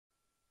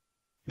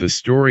The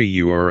story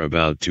you are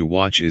about to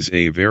watch is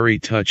a very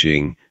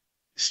touching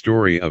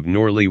story of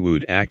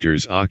Nollywood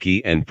actors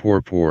Aki and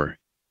Pawpaw.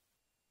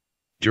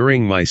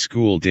 During my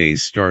school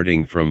days,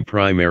 starting from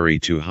primary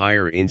to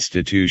higher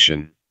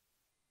institution,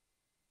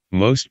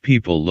 most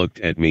people looked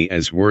at me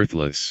as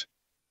worthless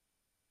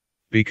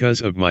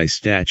because of my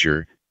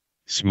stature,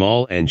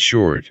 small and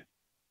short.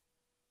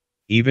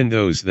 Even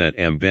those that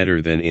am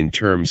better than in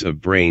terms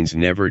of brains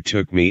never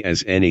took me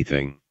as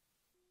anything.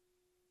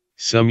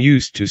 Some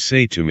used to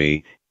say to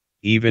me,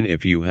 even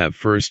if you have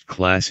first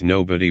class,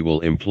 nobody will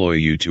employ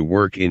you to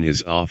work in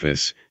his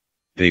office.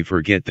 They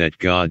forget that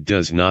God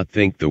does not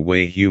think the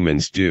way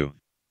humans do.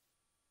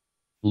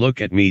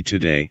 Look at me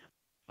today.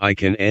 I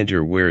can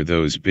enter where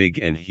those big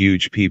and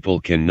huge people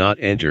cannot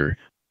enter.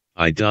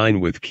 I dine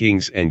with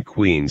kings and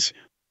queens.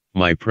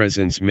 My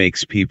presence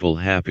makes people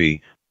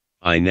happy.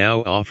 I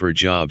now offer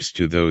jobs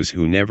to those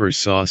who never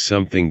saw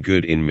something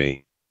good in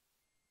me.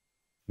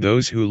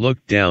 Those who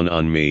looked down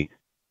on me,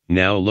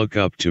 now look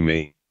up to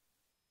me.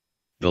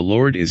 The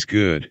Lord is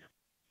good,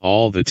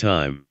 all the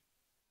time.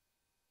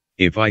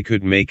 If I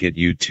could make it,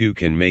 you too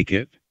can make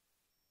it.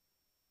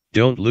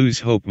 Don't lose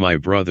hope, my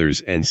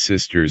brothers and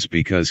sisters,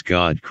 because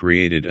God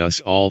created us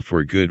all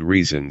for good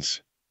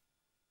reasons.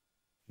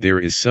 There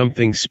is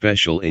something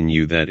special in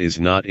you that is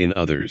not in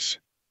others.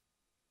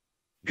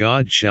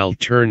 God shall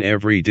turn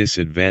every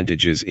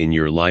disadvantages in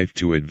your life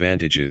to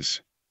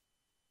advantages.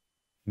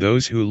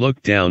 Those who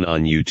look down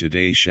on you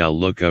today shall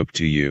look up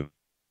to you.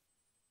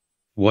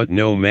 What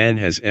no man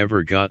has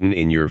ever gotten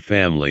in your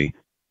family,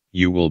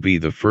 you will be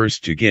the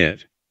first to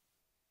get.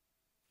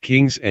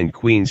 Kings and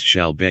queens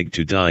shall beg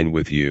to dine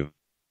with you.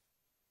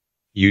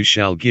 You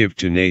shall give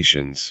to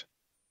nations.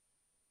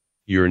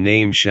 Your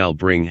name shall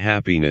bring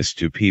happiness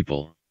to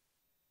people.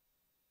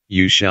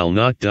 You shall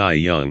not die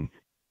young.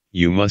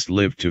 You must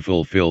live to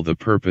fulfill the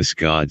purpose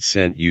God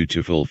sent you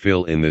to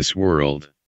fulfill in this world.